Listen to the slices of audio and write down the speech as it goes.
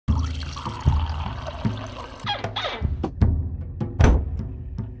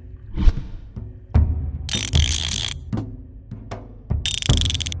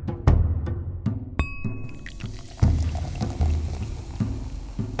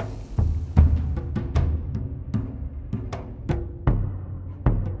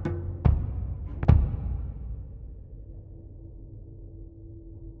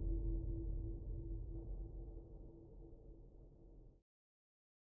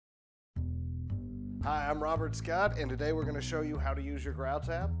Hi, I'm Robert Scott, and today we're going to show you how to use your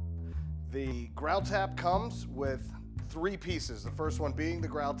GrowlTap. The GrowlTap comes with three pieces. The first one being the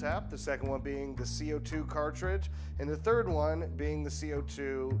GrowlTap, the second one being the CO2 cartridge, and the third one being the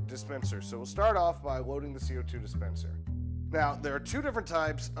CO2 dispenser. So we'll start off by loading the CO2 dispenser. Now, there are two different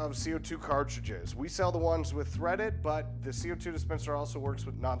types of CO2 cartridges. We sell the ones with threaded, but the CO2 dispenser also works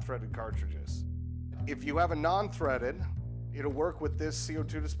with non-threaded cartridges. If you have a non-threaded, it'll work with this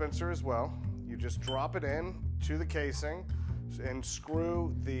CO2 dispenser as well. You just drop it in to the casing and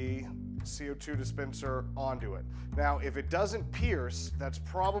screw the CO2 dispenser onto it. Now, if it doesn't pierce, that's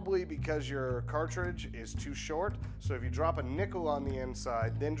probably because your cartridge is too short. So if you drop a nickel on the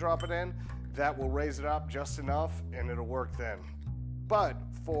inside, then drop it in, that will raise it up just enough and it'll work then. But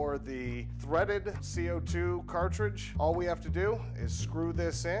for the threaded CO2 cartridge, all we have to do is screw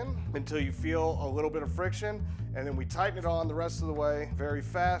this in until you feel a little bit of friction, and then we tighten it on the rest of the way very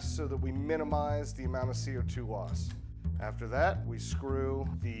fast so that we minimize the amount of CO2 loss. After that, we screw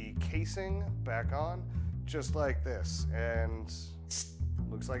the casing back on just like this, and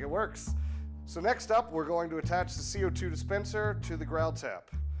looks like it works. So next up, we're going to attach the CO2 dispenser to the GrowlTap.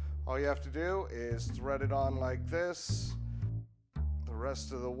 All you have to do is thread it on like this, the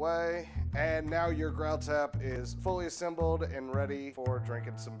rest of the way, and now your GrowlTap is fully assembled and ready for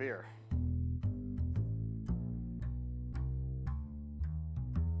drinking some beer.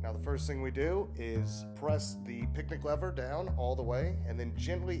 Now the first thing we do is press the picnic lever down all the way and then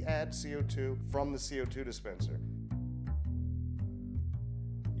gently add CO2 from the CO2 dispenser.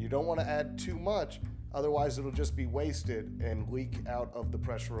 You don't want to add too much, otherwise it'll just be wasted and leak out of the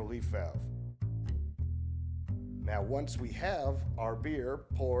pressure relief valve. Now once we have our beer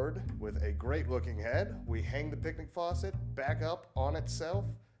poured with a great looking head, we hang the picnic faucet back up on itself,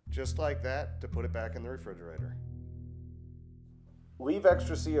 just like that, to put it back in the refrigerator. Leave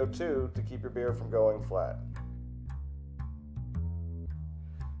extra CO2 to keep your beer from going flat.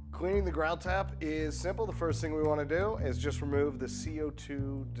 Cleaning the GrowlTap is simple. The first thing we want to do is just remove the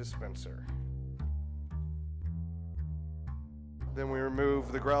CO2 dispenser. Then we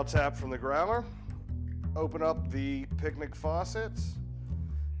remove the GrowlTap from the growler. Open up the picnic faucet,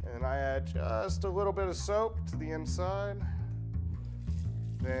 and I add just a little bit of soap to the inside.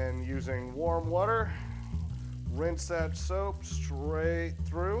 Then using warm water, rinse that soap straight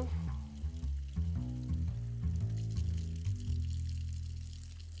through.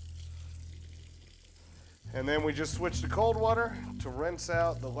 And then we just switch to cold water to rinse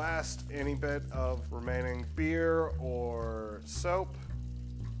out the last any bit of remaining beer or soap.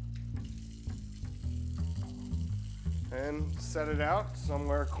 And set it out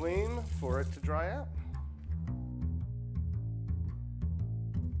somewhere clean for it to dry out.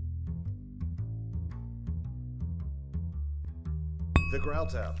 The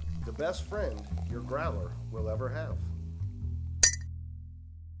GrowlTap, the best friend your growler will ever have.